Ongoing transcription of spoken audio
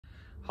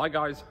Hi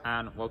guys,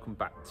 and welcome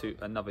back to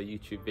another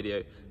YouTube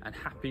video, and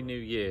Happy New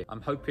Year. I'm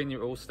hoping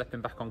you're all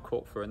stepping back on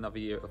court for another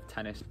year of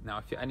tennis. Now,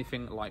 if you're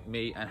anything like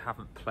me and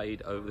haven't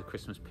played over the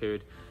Christmas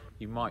period,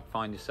 you might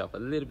find yourself a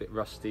little bit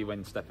rusty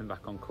when stepping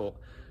back on court.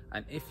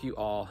 And if you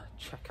are,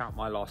 check out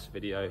my last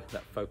video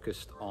that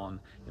focused on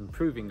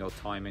improving your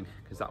timing,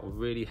 because that will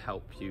really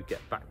help you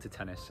get back to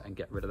tennis and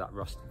get rid of that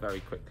rust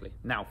very quickly.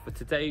 Now, for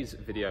today's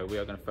video, we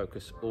are going to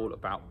focus all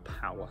about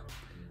power,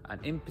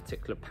 and in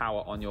particular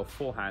power on your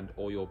forehand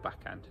or your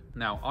backhand.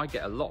 Now, I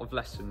get a lot of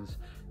lessons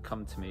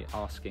come to me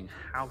asking,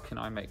 how can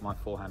I make my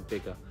forehand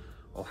bigger?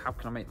 Or how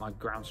can I make my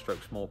ground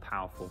strokes more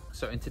powerful?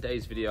 So in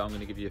today's video, I'm going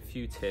to give you a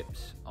few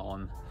tips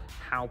on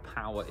how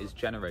power is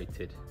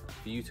generated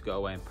for you to go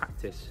away and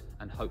practice,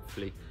 and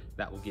hopefully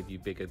that will give you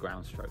bigger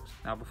ground strokes.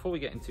 Now, before we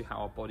get into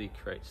how our body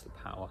creates the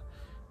power,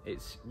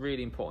 it's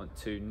really important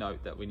to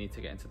note that we need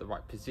to get into the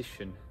right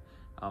position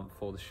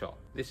for the shot.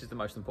 This is the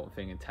most important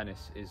thing in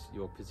tennis, is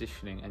your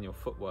positioning and your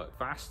footwork.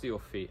 Faster your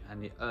feet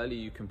and the earlier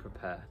you can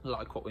prepare,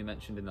 like what we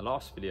mentioned in the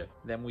last video,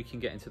 then we can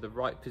get into the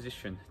right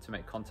position to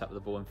make contact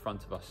with the ball in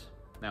front of us.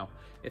 Now,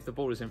 if the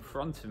ball is in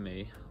front of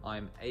me,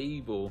 I'm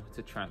able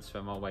to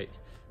transfer my weight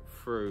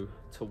through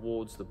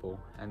towards the ball,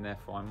 and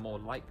therefore I'm more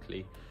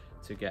likely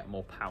to get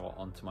more power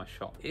onto my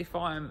shot. If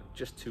I'm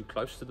just too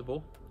close to the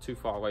ball, too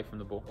far away from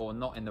the ball, or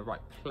not in the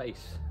right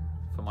place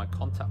for my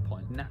contact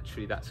point,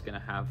 naturally that's going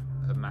to have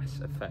a mass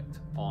effect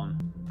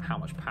on how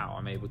much power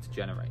I'm able to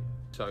generate.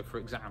 So for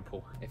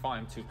example, if I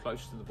am too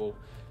close to the ball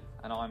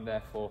and I'm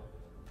therefore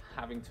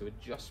having to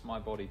adjust my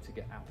body to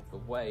get out of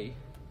the way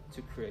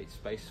to create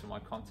space for my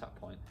contact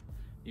point,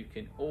 you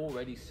can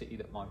already see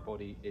that my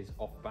body is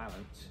off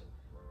balance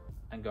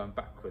and going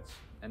backwards,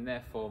 and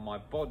therefore my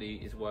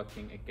body is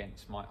working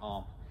against my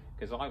arm,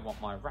 because I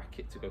want my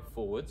racket to go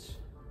forwards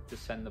to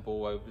send the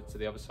ball over to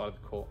the other side of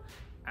the court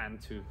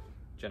and to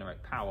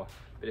generate power.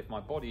 But if my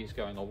body is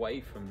going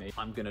away from me,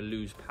 I'm going to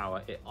lose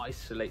power. It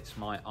isolates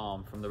my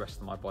arm from the rest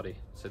of my body,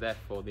 so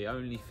therefore the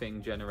only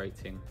thing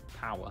generating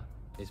power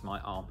is my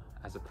arm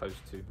as opposed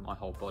to my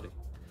whole body.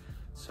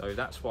 So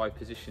that's why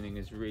positioning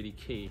is really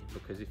key,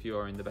 because if you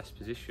are in the best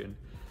position,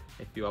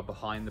 if you are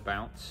behind the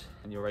bounce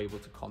and you're able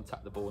to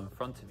contact the ball in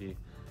front of you,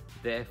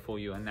 therefore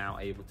you are now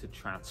able to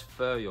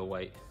transfer your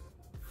weight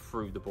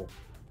through the ball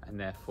and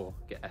therefore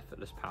get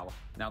effortless power.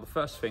 Now, the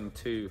first thing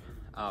to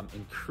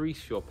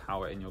increase your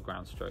power in your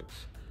ground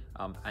strokes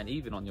and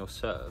even on your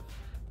serve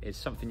is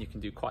something you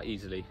can do quite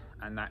easily,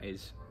 and that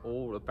is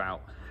all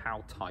about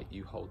how tight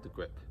you hold the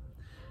grip.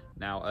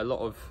 Now, a lot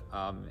of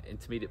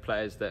intermediate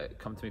players that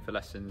come to me for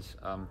lessons,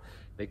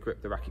 they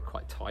grip the racket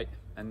quite tight,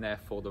 and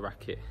therefore the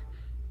racket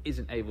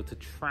isn't able to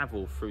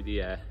travel through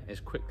the air as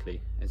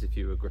quickly as if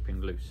you were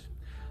gripping loose.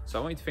 So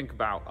I want you to think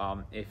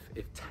about if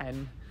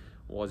 10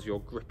 was you're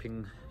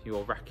gripping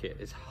your racket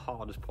as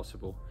hard as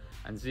possible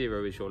and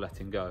 0 is you're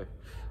letting go.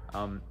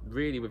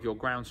 Really, with your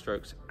ground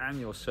strokes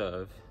and your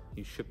serve,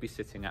 you should be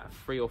sitting at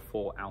 3 or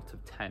 4 out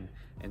of 10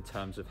 in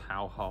terms of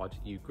how hard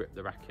you grip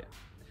the racket.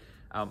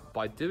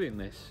 By doing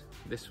this,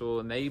 this will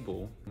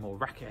enable more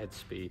racket head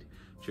speed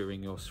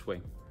during your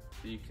swing.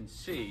 So you can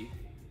see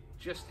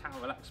just how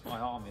relaxed my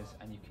arm is,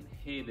 and you can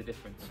hear the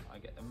difference. I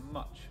get a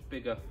much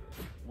bigger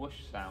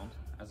whoosh sound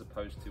as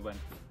opposed to when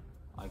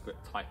I grip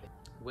tightly.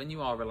 When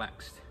you are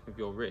relaxed with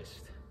your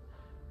wrist,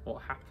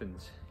 what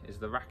happens is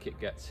the racket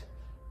gets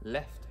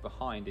left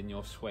behind in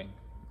your swing.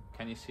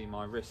 Can you see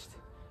my wrist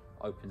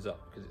opens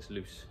up because it's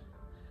loose?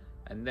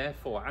 And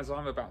therefore, as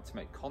I'm about to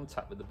make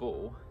contact with the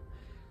ball,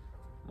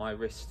 my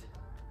wrist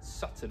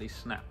subtly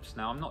snaps.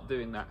 Now, I'm not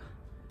doing that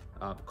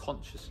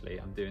consciously,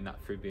 I'm doing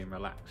that through being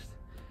relaxed.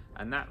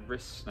 And that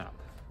wrist snap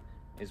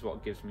is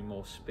what gives me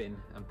more spin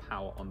and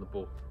power on the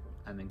ball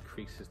and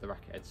increases the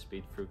racket head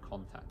speed through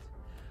contact.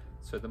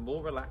 So the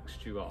more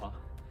relaxed you are,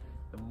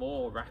 the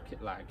more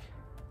racket lag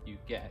you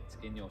get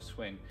in your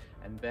swing,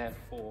 and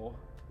therefore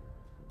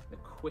the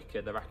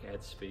quicker the racket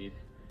head speed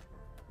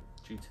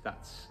due to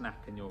that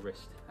snap in your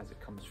wrist as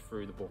it comes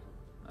through the ball.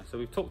 So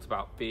we've talked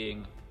about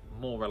being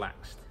more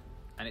relaxed,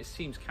 and it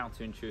seems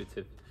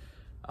counterintuitive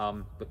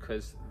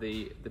because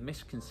the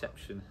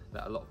misconception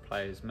that a lot of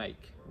players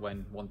make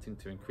when wanting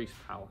to increase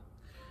power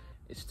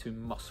is to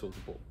muscle the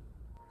ball.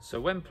 So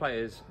when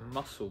players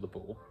muscle the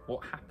ball,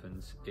 what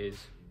happens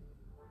is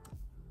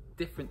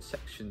different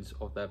sections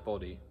of their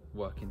body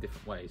work in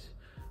different ways.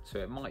 So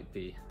it might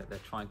be that they're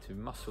trying to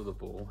muscle the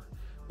ball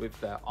with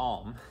their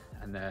arm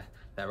and their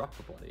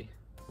upper body,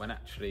 when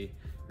actually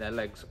their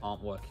legs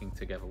aren't working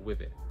together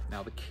with it.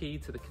 Now, the key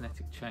to the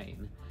kinetic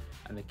chain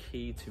and the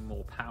key to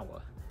more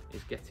power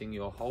is getting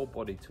your whole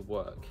body to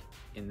work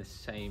in the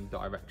same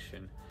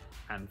direction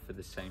and for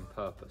the same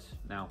purpose.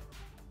 Now,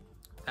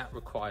 that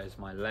requires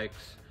my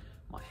legs,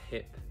 my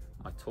hip,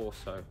 my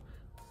torso,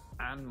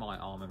 and my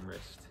arm and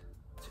wrist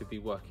to be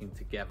working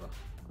together.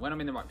 When I'm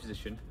in the right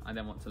position, I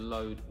then want to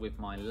load with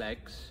my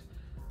legs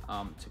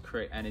to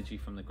create energy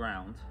from the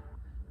ground,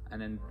 and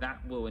then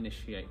that will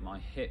initiate my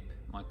hip,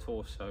 my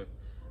torso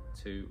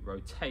to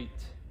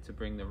rotate to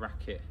bring the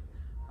racket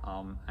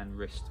and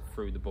wrist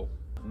through the ball.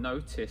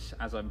 Notice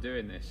as I'm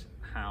doing this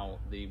how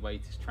the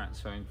weight is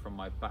transferring from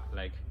my back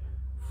leg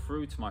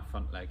through to my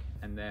front leg,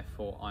 and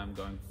therefore I'm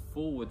going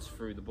forwards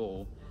through the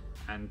ball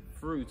and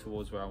through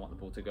towards where I want the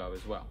ball to go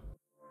as well.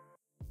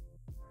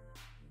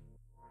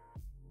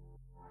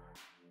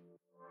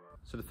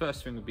 So the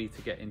first thing would be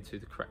to get into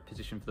the correct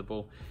position for the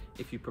ball.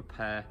 If you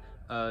prepare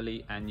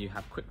early and you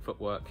have quick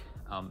footwork,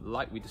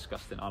 like we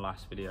discussed in our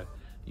last video,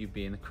 you'd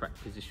be in the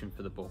correct position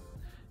for the ball.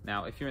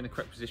 Now, if you're in the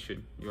correct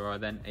position, you are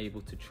then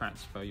able to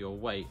transfer your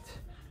weight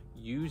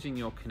using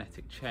your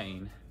kinetic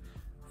chain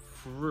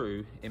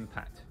through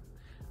impact.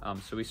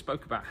 So we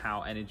spoke about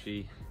how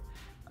energy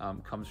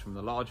comes from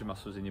the larger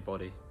muscles in your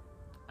body,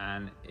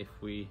 and if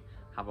we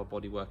have our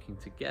body working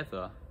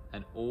together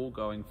and all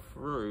going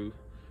through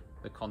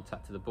the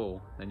contact of the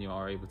ball, then you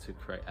are able to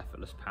create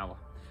effortless power,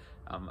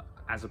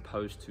 as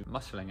opposed to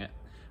muscling it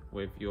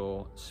with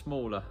your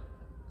smaller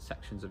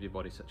sections of your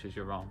body, such as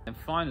your arm. And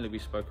finally, we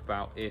spoke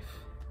about if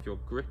your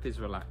grip is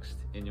relaxed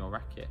in your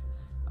racket,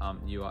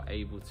 you are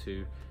able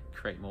to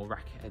create more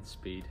racket head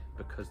speed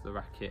because the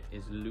racket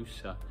is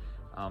looser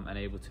and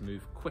able to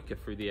move quicker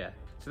through the air.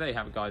 So there you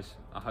have it, guys.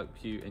 I hope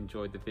you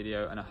enjoyed the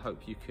video, and I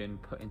hope you can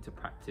put into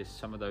practice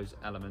some of those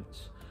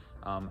elements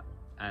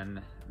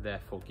and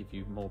therefore give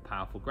you more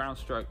powerful ground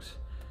strokes,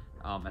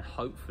 and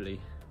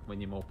hopefully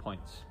win you more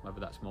points, whether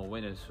that's more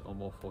winners or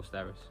more forced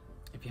errors.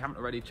 If you haven't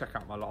already, check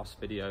out my last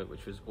video,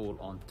 which was all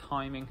on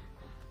timing.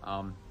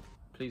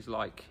 Please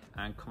like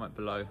and comment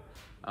below.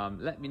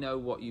 Let me know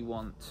what you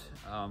want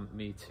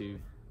me to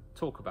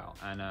talk about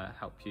and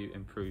help you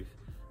improve,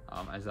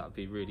 as that would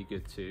be really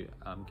good to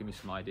give me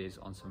some ideas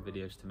on some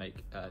videos to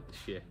make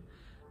this year.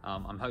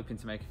 I'm hoping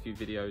to make a few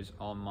videos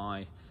on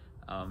my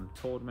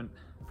tournament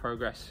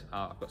progress.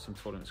 I've got some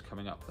tournaments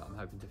coming up that I'm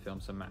hoping to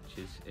film some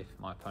matches if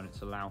my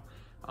opponents allow,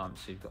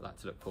 so you've got that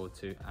to look forward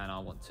to, and I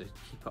want to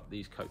keep up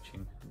these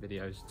coaching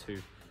videos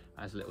too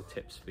as little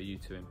tips for you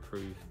to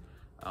improve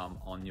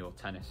on your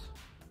tennis.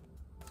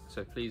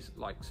 So please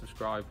like,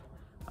 subscribe,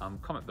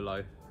 comment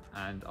below,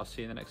 and I'll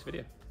see you in the next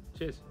video.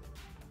 Cheers.